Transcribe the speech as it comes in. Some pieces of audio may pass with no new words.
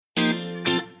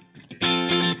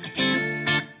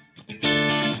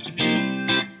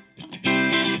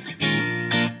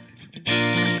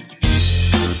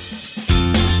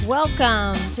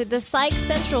Welcome to the Psych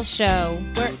Central Show,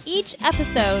 where each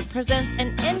episode presents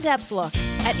an in-depth look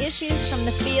at issues from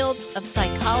the fields of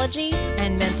psychology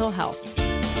and mental health.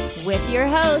 With your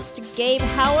host, Gabe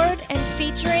Howard, and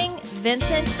featuring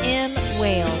Vincent M.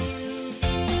 Wales.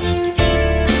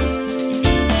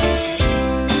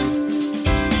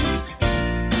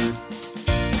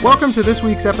 Welcome to this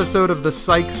week's episode of the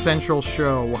Psych Central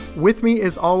Show. With me,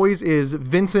 as always, is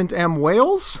Vincent M.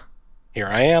 Wales. Here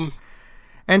I am.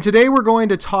 And today we're going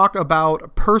to talk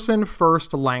about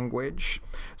person-first language.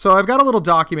 So I've got a little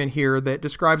document here that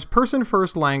describes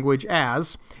person-first language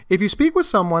as, if you speak with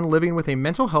someone living with a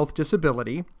mental health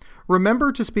disability,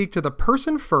 remember to speak to the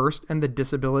person first and the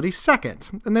disability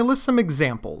second. And they list some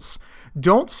examples.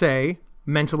 Don't say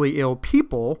mentally ill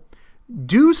people.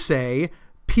 Do say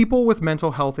people with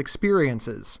mental health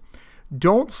experiences.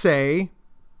 Don't say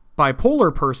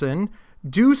bipolar person.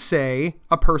 Do say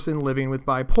a person living with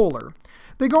bipolar.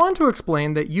 They go on to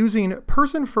explain that using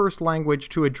person-first language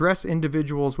to address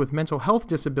individuals with mental health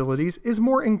disabilities is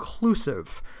more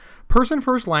inclusive.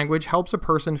 Person-first language helps a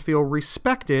person feel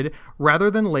respected rather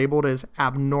than labeled as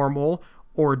abnormal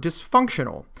or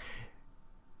dysfunctional.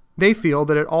 They feel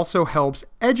that it also helps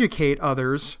educate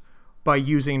others by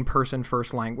using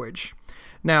person-first language.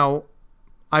 Now,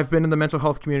 I've been in the mental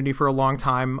health community for a long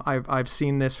time. I've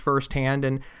seen this firsthand,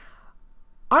 and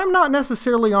I'm not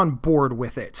necessarily on board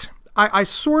with it. I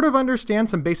sort of understand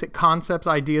some basic concepts,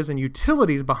 ideas, and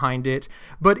utilities behind it,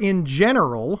 but in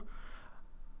general,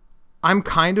 I'm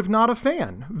kind of not a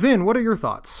fan. Vin, what are your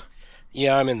thoughts?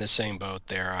 Yeah, I'm in the same boat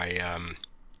there.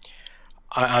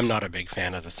 I'm not a big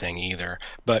fan of the thing either.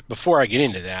 But before I get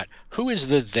into that, who is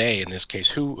the they in this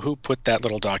case? Who put that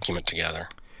little document together?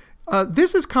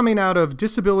 This is coming out of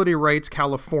Disability Rights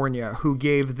California, who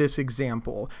gave this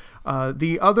example.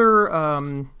 The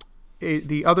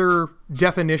other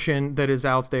definition that is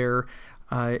out there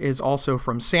is also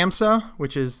from SAMHSA,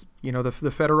 which is,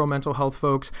 the federal mental health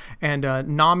folks, and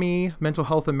NAMI, Mental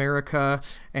Health America,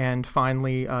 and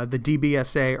finally the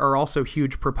DBSA are also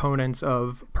huge proponents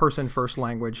of person-first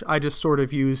language. I just sort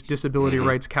of used Disability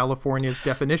Rights California's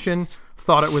definition,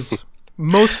 thought it was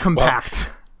most compact.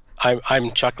 Well,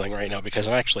 I'm chuckling right now because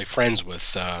I'm actually friends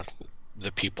with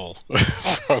the people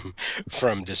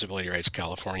from Disability Rights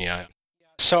California.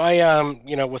 So I,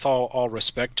 with all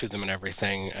respect to them and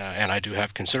everything, and I do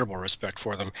have considerable respect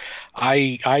for them,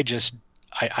 I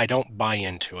don't buy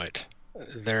into it.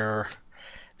 Their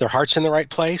heart's in the right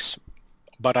place,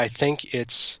 but I think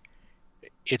it's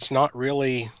not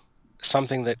really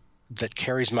something that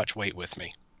carries much weight with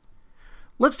me.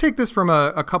 Let's take this from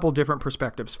a couple different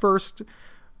perspectives. First,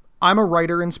 I'm a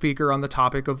writer and speaker on the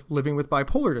topic of living with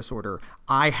bipolar disorder.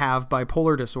 I have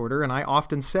bipolar disorder, and I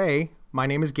often say, my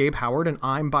name is Gabe Howard, and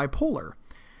I'm bipolar.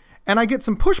 And I get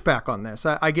some pushback on this.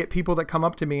 I get people that come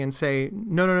up to me and say,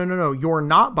 no, you're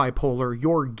not bipolar,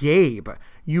 you're Gabe.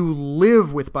 You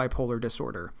live with bipolar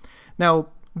disorder. Now,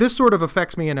 this sort of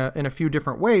affects me in a few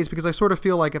different ways because I sort of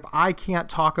feel like if I can't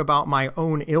talk about my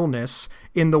own illness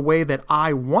in the way that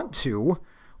I want to,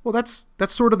 well, that's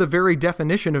sort of the very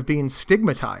definition of being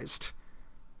stigmatized.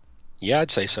 Yeah,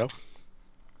 I'd say so.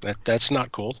 That's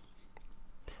not cool.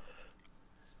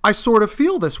 I sort of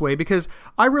feel this way because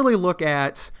I really look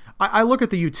at the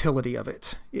utility of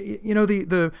it.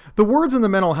 The words in the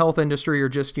mental health industry are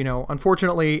just,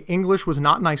 unfortunately, English was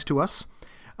not nice to us.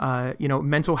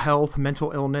 Mental health,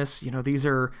 mental illness, these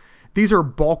are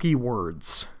bulky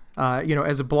words.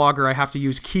 As a blogger, I have to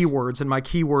use keywords, and my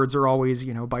keywords are always,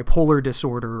 bipolar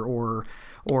disorder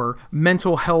or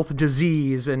mental health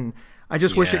disease. And I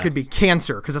just wish it could be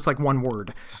cancer because it's like one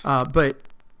word. But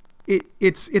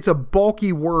it's a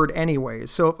bulky word anyways.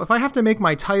 So if I have to make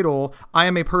my title, I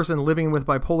am a person living with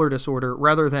bipolar disorder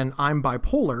rather than I'm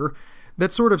bipolar,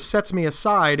 that sort of sets me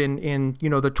aside in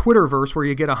the Twitterverse where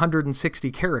you get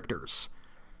 160 characters.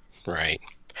 Right.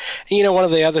 One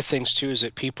of the other things too is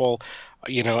that people,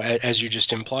 as you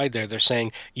just implied there, they're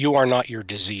saying you are not your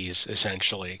disease,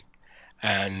 essentially.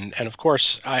 And of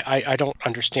course, I don't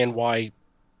understand why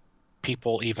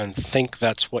people even think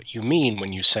that's what you mean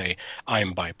when you say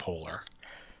I'm bipolar.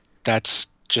 That's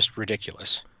just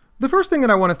ridiculous. The first thing that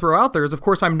I want to throw out there is, of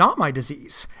course, I'm not my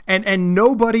disease. And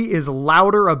nobody is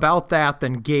louder about that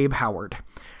than Gabe Howard.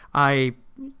 I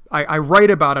write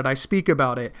about it. I speak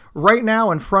about it. Right now,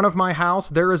 in front of my house,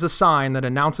 there is a sign that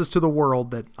announces to the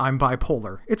world that I'm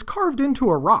bipolar. It's carved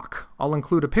into a rock. I'll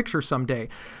include a picture someday.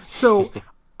 So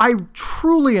I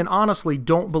truly and honestly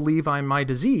don't believe I'm my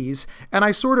disease, and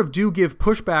I sort of do give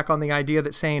pushback on the idea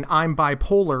that saying I'm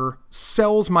bipolar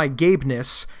sells my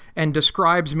gabeness and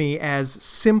describes me as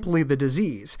simply the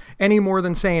disease, any more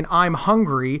than saying I'm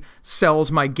hungry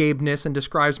sells my gabeness and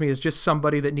describes me as just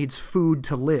somebody that needs food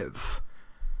to live.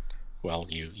 Well,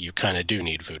 you kind of do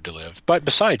need food to live. But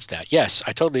besides that, yes,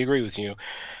 I totally agree with you.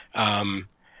 One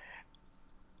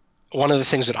of the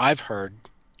things that I've heard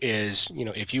is,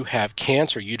 if you have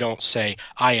cancer, you don't say,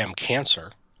 I am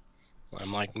cancer.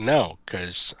 I'm like, no,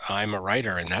 because I'm a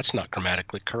writer and that's not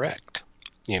grammatically correct.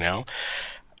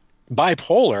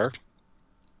 Bipolar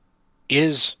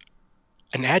is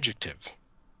an adjective,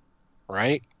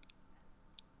 right?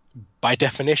 By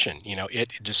definition,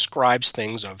 it describes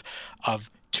things of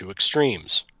two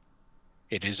extremes.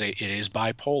 It is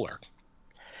bipolar.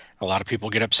 A lot of people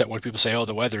get upset when people say, oh,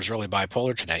 the weather's really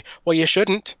bipolar today. Well, you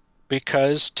shouldn't,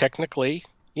 because technically,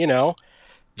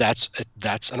 that's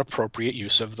an appropriate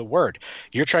use of the word.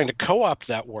 You're trying to co-opt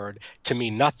that word to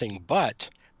mean nothing but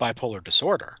bipolar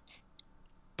disorder.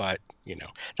 But,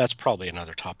 that's probably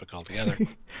another topic altogether.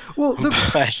 Well,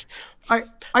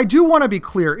 I do want to be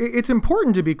clear. It's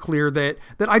important to be clear that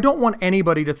I don't want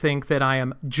anybody to think that I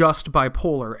am just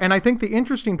bipolar. And I think the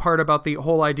interesting part about the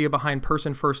whole idea behind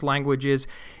person first language is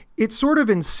it sort of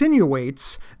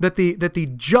insinuates that the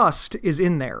just is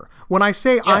in there. When I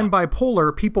say I'm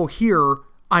bipolar, people hear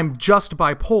I'm just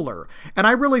bipolar. And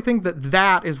I really think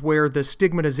that is where the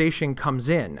stigmatization comes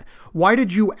in. Why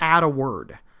did you add a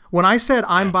word? When I said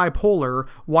I'm bipolar,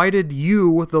 why did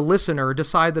you, the listener,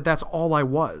 decide that that's all I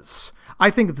was? I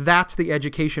think that's the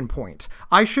education point.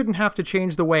 I shouldn't have to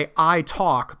change the way I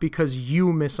talk because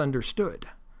you misunderstood.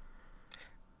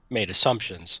 Made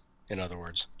assumptions, in other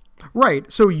words.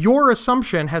 Right. So your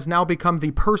assumption has now become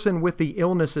the person with the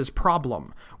illness's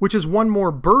problem, which is one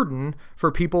more burden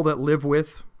for people that live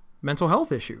with mental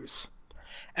health issues.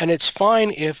 And it's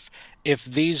fine if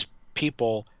these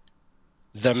people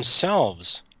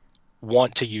themselves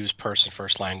want to use person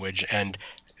first language and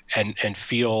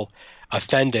feel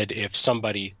offended if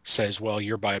somebody says, well,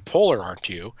 you're bipolar, aren't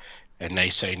you? And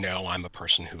they say, no, I'm a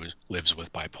person who lives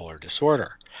with bipolar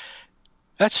disorder.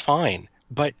 That's fine.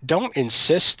 But don't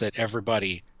insist that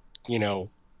everybody,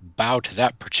 bow to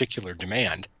that particular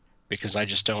demand, because I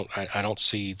don't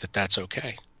see that that's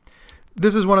okay.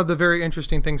 This is one of the very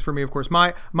interesting things for me, of course.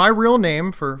 My real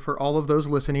name, for all of those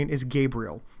listening, is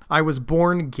Gabriel. I was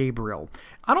born Gabriel.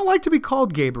 I don't like to be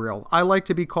called Gabriel. I like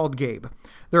to be called Gabe.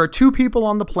 There are two people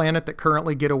on the planet that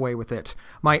currently get away with it.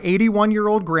 My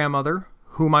 81-year-old grandmother,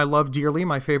 whom I love dearly,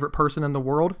 my favorite person in the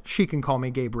world, she can call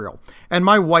me Gabriel. And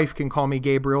my wife can call me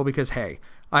Gabriel because, hey,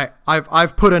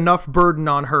 I've put enough burden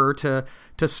on her to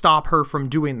stop her from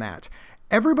doing that.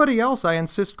 Everybody else, I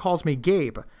insist, calls me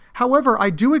Gabe. However, I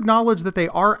do acknowledge that they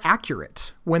are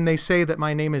accurate when they say that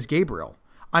my name is Gabriel.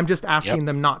 I'm just asking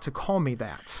them not to call me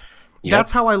that.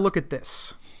 That's how I look at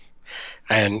this.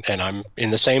 And I'm in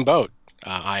the same boat.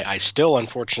 I still,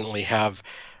 unfortunately, have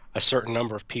a certain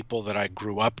number of people that I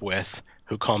grew up with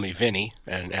who call me Vinny,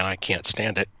 and I can't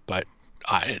stand it. But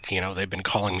they've been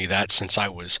calling me that since I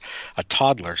was a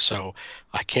toddler, so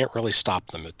I can't really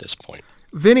stop them at this point.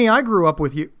 Vinny, I grew up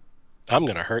with you. I'm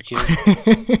going to hurt you.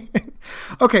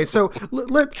 Okay, so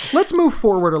let's move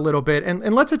forward a little bit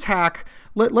and let's attack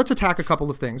a couple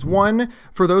of things. One,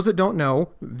 for those that don't know,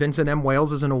 Vincent M.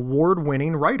 Wales is an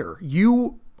award-winning writer.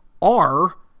 You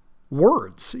are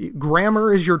words.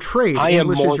 Grammar is your trade. I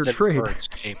English am more is your than trade. Words,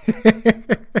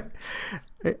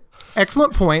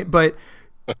 Excellent point, but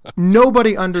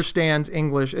nobody understands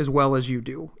English as well as you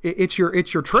do. It's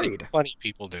your trade. Plenty of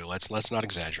people do. Let's not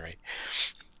exaggerate.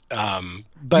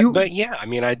 But yeah, I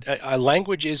mean,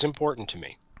 language is important to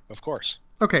me, of course.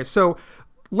 Okay, so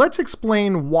let's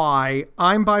explain why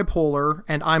I'm bipolar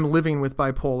and I'm living with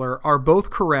bipolar are both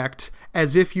correct,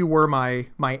 as if you were my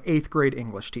 8th grade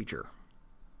English teacher.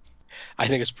 I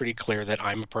think it's pretty clear that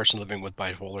I'm a person living with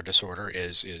bipolar disorder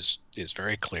is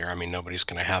very clear. I mean, nobody's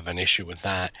going to have an issue with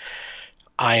that.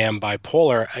 I am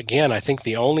bipolar. Again, I think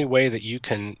the only way that you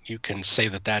can say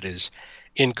that is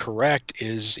incorrect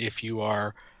is if you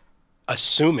are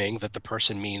assuming that the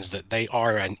person means that they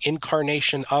are an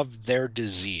incarnation of their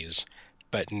disease,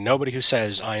 but nobody who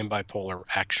says I am bipolar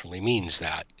actually means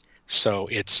that. So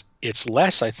it's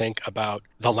less, I think, about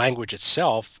the language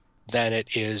itself than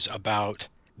it is about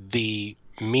the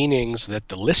meanings that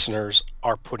the listeners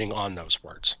are putting on those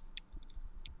words.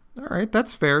 All right,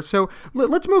 that's fair. So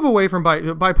let's move away from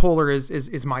bipolar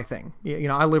is my thing.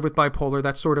 I live with bipolar.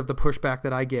 That's sort of the pushback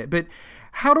that I get. But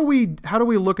how do we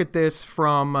look at this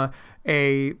from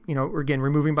again,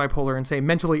 removing bipolar and say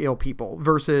mentally ill people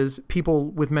versus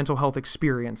people with mental health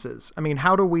experiences? I mean,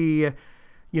 how do we,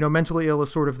 mentally ill is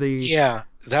sort of the... Yeah,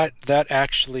 that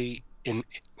actually,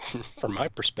 from my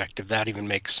perspective, that even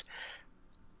makes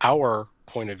our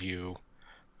point of view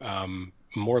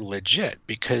more legit,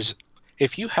 because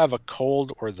if you have a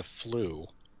cold or the flu,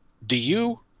 do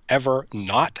you ever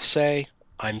not say,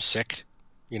 I'm sick?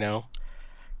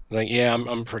 Like, yeah,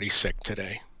 I'm pretty sick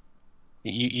today.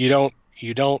 You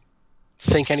don't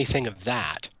think anything of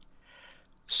that.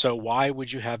 So why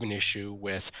would you have an issue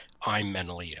with I'm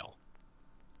mentally ill?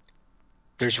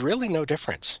 There's really no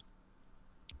difference.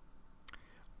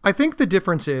 I think the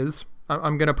difference is,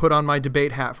 I'm going to put on my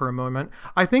debate hat for a moment.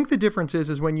 I think the difference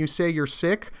is when you say you're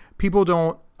sick, people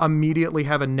don't immediately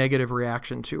have a negative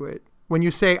reaction to it. When you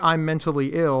say I'm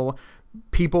mentally ill,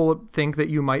 people think that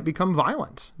you might become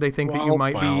violent. They think that you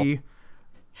might be...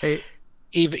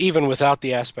 Even without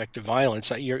the aspect of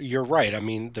violence, you're right. I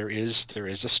mean, there is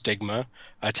a stigma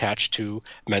attached to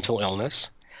mental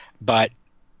illness, but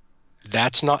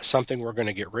that's not something we're going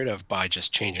to get rid of by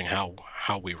just changing how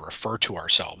we refer to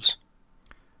ourselves.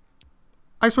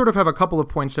 I sort of have a couple of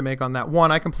points to make on that.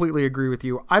 One, I completely agree with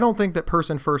you. I don't think that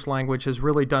person first language has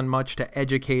really done much to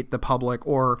educate the public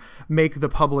or make the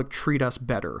public treat us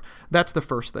better. That's the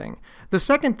first thing. The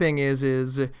second thing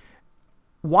is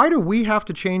why do we have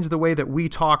to change the way that we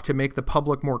talk to make the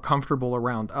public more comfortable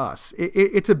around us?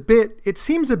 It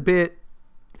seems a bit,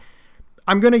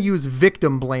 I'm going to use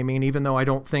victim blaming, even though I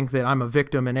don't think that I'm a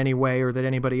victim in any way or that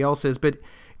anybody else is, but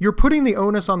you're putting the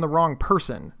onus on the wrong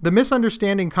person. The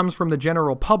misunderstanding comes from the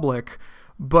general public,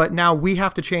 but now we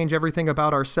have to change everything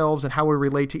about ourselves and how we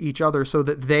relate to each other so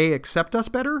that they accept us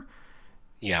better.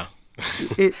 Yeah.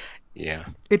 It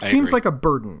seems agree. like a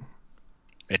burden.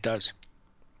 It does.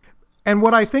 And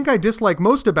what I think I dislike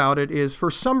most about it is,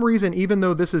 for some reason, even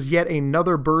though this is yet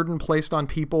another burden placed on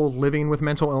people living with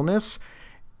mental illness,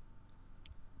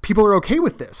 people are okay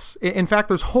with this. In fact,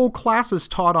 there's whole classes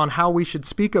taught on how we should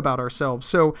speak about ourselves.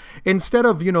 So instead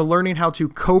of, learning how to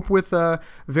cope with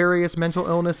various mental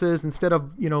illnesses, instead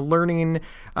of, learning,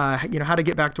 how to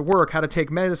get back to work, how to take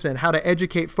medicine, how to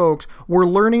educate folks, we're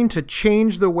learning to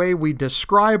change the way we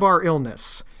describe our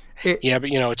illness. But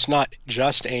it's not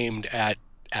just aimed at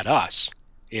us.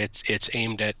 It's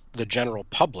aimed at the general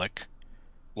public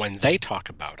when they talk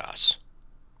about us.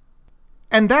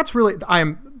 And that's really,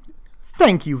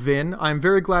 thank you, Vin. I'm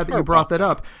very glad that you brought that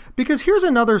up, because here's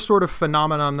another sort of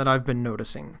phenomenon that I've been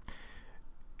noticing.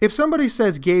 If somebody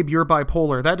says, Gabe, you're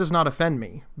bipolar, that does not offend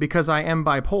me because I am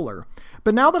bipolar.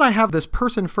 But now that I have this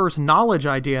person-first knowledge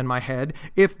idea in my head,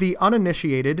 if the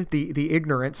uninitiated, the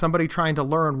ignorant, somebody trying to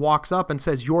learn walks up and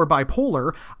says, you're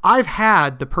bipolar, I've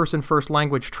had the person-first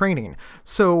language training.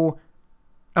 So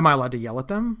am I allowed to yell at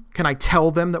them? Can I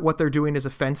tell them that what they're doing is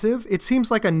offensive? It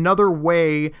seems like another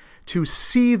way to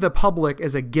see the public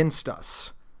as against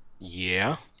us.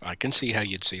 Yeah, I can see how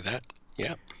you'd see that.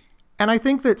 Yeah. And I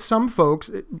think that some folks,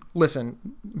 listen,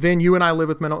 Vin, you and I live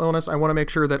with mental illness. I want to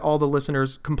make sure that all the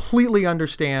listeners completely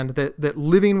understand that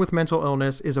living with mental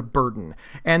illness is a burden.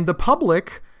 And the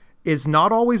public is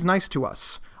not always nice to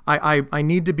us. I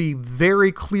need to be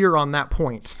very clear on that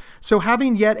point. So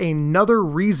having yet another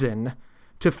reason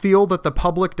to feel that the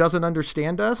public doesn't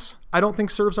understand us, I don't think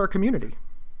serves our community.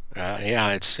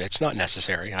 It's not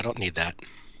necessary. I don't need that.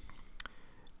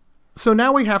 So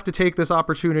now we have to take this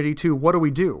opportunity to, what do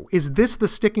we do? Is this the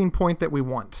sticking point that we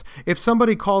want? If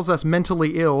somebody calls us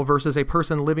mentally ill versus a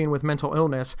person living with mental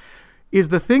illness, is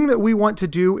the thing that we want to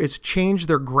do is change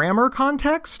their grammar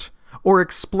context or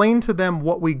explain to them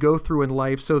what we go through in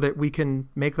life so that we can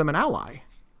make them an ally?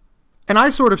 And I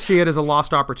sort of see it as a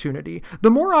lost opportunity.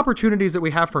 The more opportunities that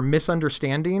we have for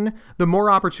misunderstanding, the more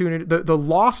opportunity, the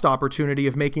lost opportunity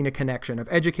of making a connection, of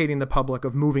educating the public,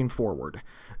 of moving forward.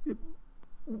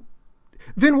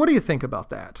 Vin, what do you think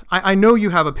about that? I know you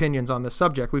have opinions on this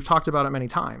subject. We've talked about it many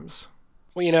times.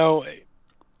 Well,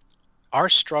 our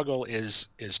struggle is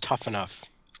tough enough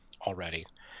already.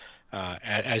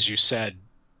 As you said,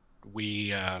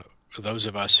 we, those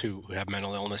of us who have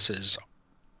mental illnesses,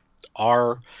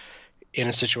 are in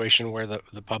a situation where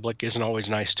the public isn't always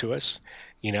nice to us.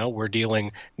 We're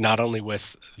dealing not only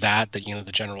with that, the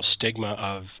general stigma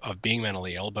of being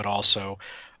mentally ill, but also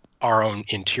our own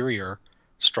interior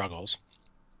struggles.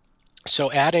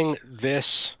 So adding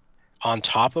this on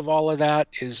top of all of that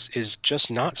is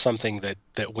just not something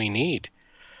that we need.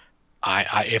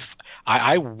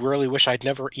 I really wish I'd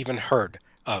never even heard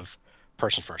of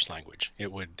person first language.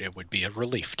 It would be a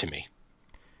relief to me.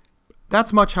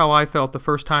 That's much how I felt the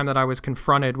first time that I was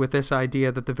confronted with this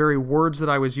idea that the very words that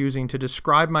I was using to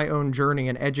describe my own journey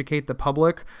and educate the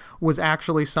public was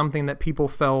actually something that people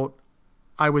felt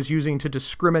I was using to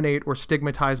discriminate or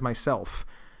stigmatize myself.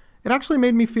 It actually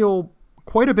made me feel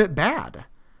quite a bit bad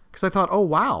because I thought, oh,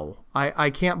 wow, I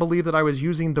can't believe that I was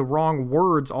using the wrong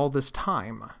words all this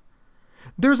time.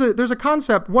 There's a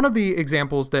concept, one of the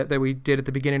examples that we did at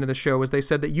the beginning of the show is they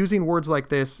said that using words like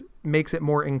this makes it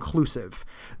more inclusive.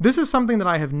 This is something that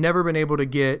I have never been able to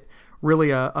get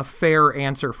really a fair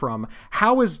answer from.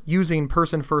 How is using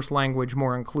person first language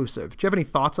more inclusive? Do you have any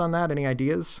thoughts on that? Any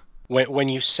ideas? When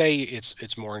you say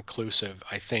it's more inclusive,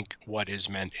 I think what is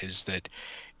meant is that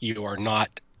you are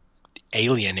not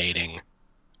alienating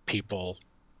people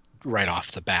right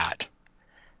off the bat,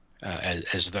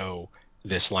 as though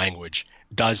this language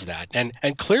does that.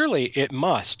 And clearly it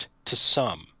must to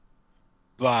some.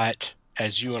 But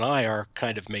as you and I are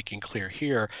kind of making clear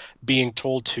here, being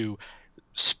told to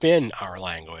spin our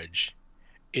language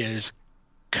is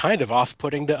kind of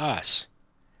off-putting to us.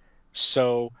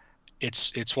 So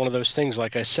it's one of those things,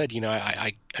 like I said,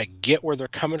 I get where they're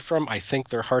coming from. I think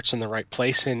their heart's in the right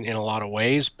place in a lot of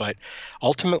ways, but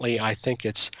ultimately I think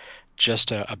it's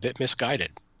just a bit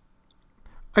misguided.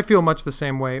 I feel much the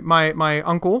same way. My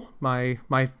uncle,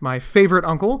 my favorite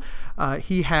uncle,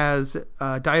 he has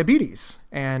diabetes.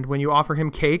 And when you offer him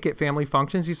cake at family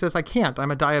functions, he says, I can't, I'm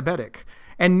a diabetic.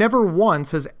 And never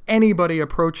once has anybody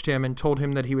approached him and told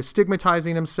him that he was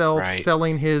stigmatizing himself, right,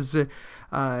 selling his,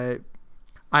 I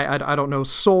don't know,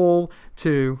 soul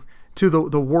to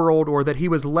the world, or that he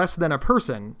was less than a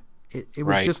person. It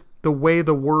was right, just the way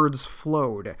the words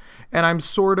flowed. And I'm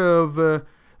sort of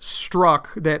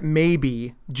struck that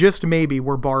maybe, just maybe,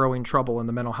 we're borrowing trouble in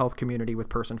the mental health community with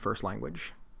person first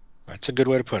language. That's a good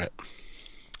way to put it.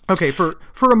 Okay, for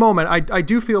a moment, I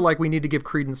do feel like we need to give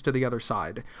credence to the other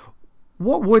side.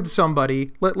 What would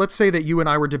somebody, let's say that you and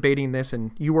I were debating this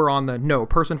and you were on the no,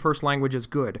 person first language is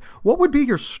good. What would be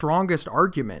your strongest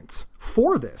argument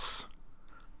for this?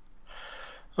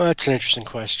 Well, that's an interesting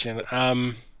question.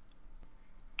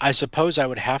 I suppose I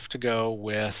would have to go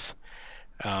with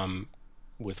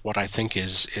what I think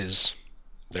is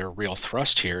their real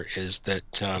thrust here, is that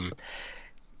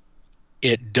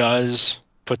it does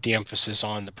put the emphasis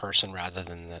on the person rather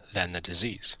than the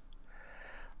disease.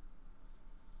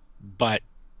 But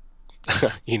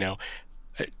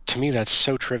to me that's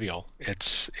so trivial.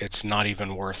 It's not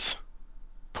even worth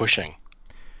pushing.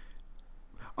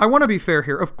 I want to be fair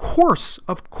here. Of course,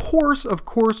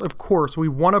 we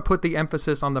want to put the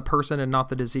emphasis on the person and not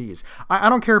the disease. I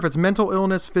don't care if it's mental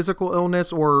illness, physical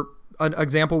illness, or an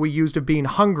example we used of being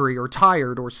hungry or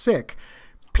tired or sick.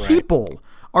 People Right.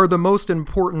 are the most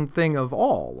important thing of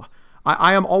all.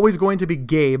 I am always going to be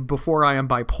Gabe before I am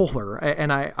bipolar,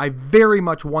 and I very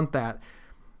much want that.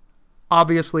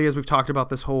 Obviously, as we've talked about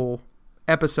this whole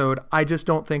episode, I just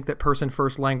don't think that person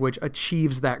first language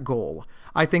achieves that goal.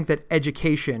 I think that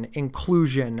education,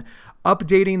 inclusion,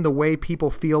 updating the way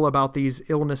people feel about these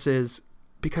illnesses,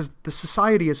 because the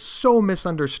society is so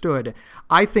misunderstood,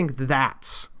 I think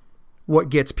that's what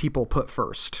gets people put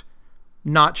first,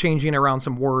 not changing around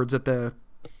some words at the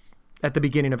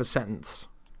beginning of a sentence.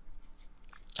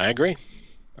 I agree.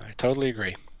 I totally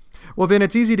agree. Well, Vin,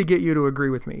 it's easy to get you to agree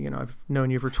with me. I've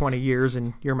known you for 20 years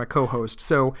and you're my co-host.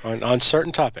 So on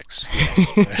certain topics,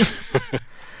 yes.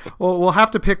 Well, we'll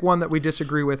have to pick one that we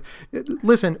disagree with.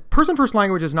 Listen, person first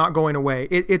language is not going away.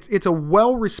 It's a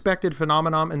well-respected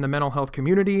phenomenon in the mental health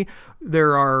community.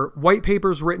 There are white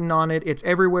papers written on it. It's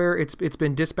everywhere. It's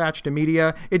been dispatched to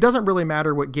media. It doesn't really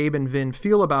matter what Gabe and Vin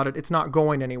feel about it. It's not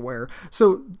going anywhere.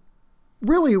 So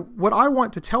really what I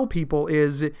want to tell people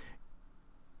is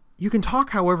you can talk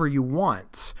however you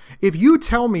want. If you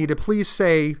tell me to please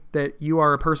say that you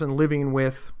are a person living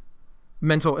with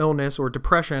mental illness or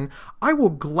depression, I will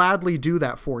gladly do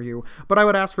that for you. But I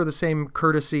would ask for the same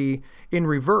courtesy in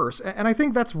reverse. And I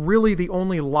think that's really the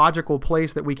only logical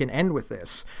place that we can end with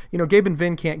this. Gabe and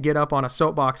Vin can't get up on a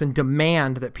soapbox and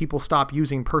demand that people stop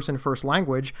using person first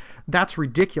language. That's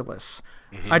ridiculous.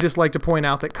 Mm-hmm. I just like to point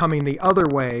out that coming the other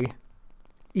way,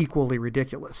 equally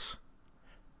ridiculous.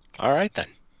 All right, then.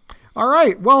 All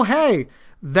right. Well, hey,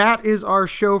 that is our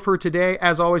show for today.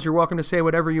 As always, you're welcome to say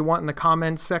whatever you want in the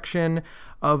comments section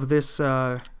of this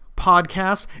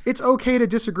podcast. It's okay to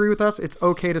disagree with us. It's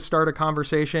okay to start a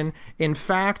conversation. In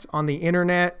fact, on the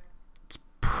internet, it's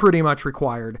pretty much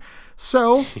required.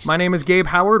 So, my name is Gabe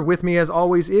Howard. With me, as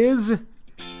always, is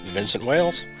Vincent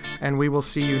Wales. And we will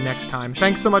see you next time.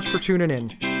 Thanks so much for tuning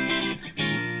in.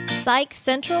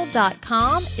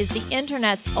 PsychCentral.com is the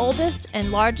internet's oldest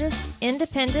and largest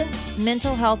independent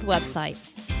mental health website.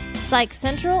 Psych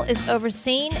Central is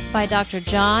overseen by Dr.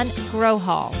 John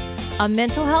Grohall, a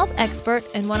mental health expert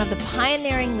and one of the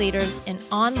pioneering leaders in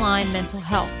online mental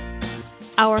health.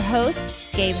 Our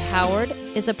host, Gabe Howard,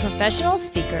 is a professional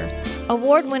speaker,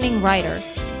 award-winning writer,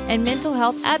 and mental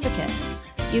health advocate.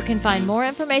 You can find more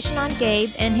information on Gabe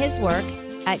and his work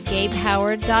at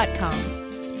gabehoward.com.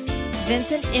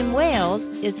 Vincent M. Wales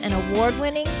is an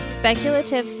award-winning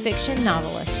speculative fiction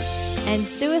novelist and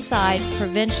suicide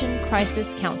prevention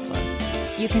crisis counselor.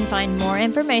 You can find more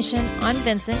information on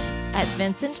Vincent at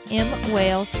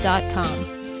vincentmwales.com.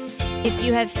 If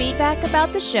you have feedback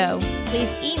about the show,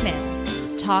 please email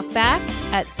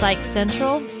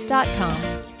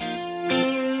talkback@psychcentral.com.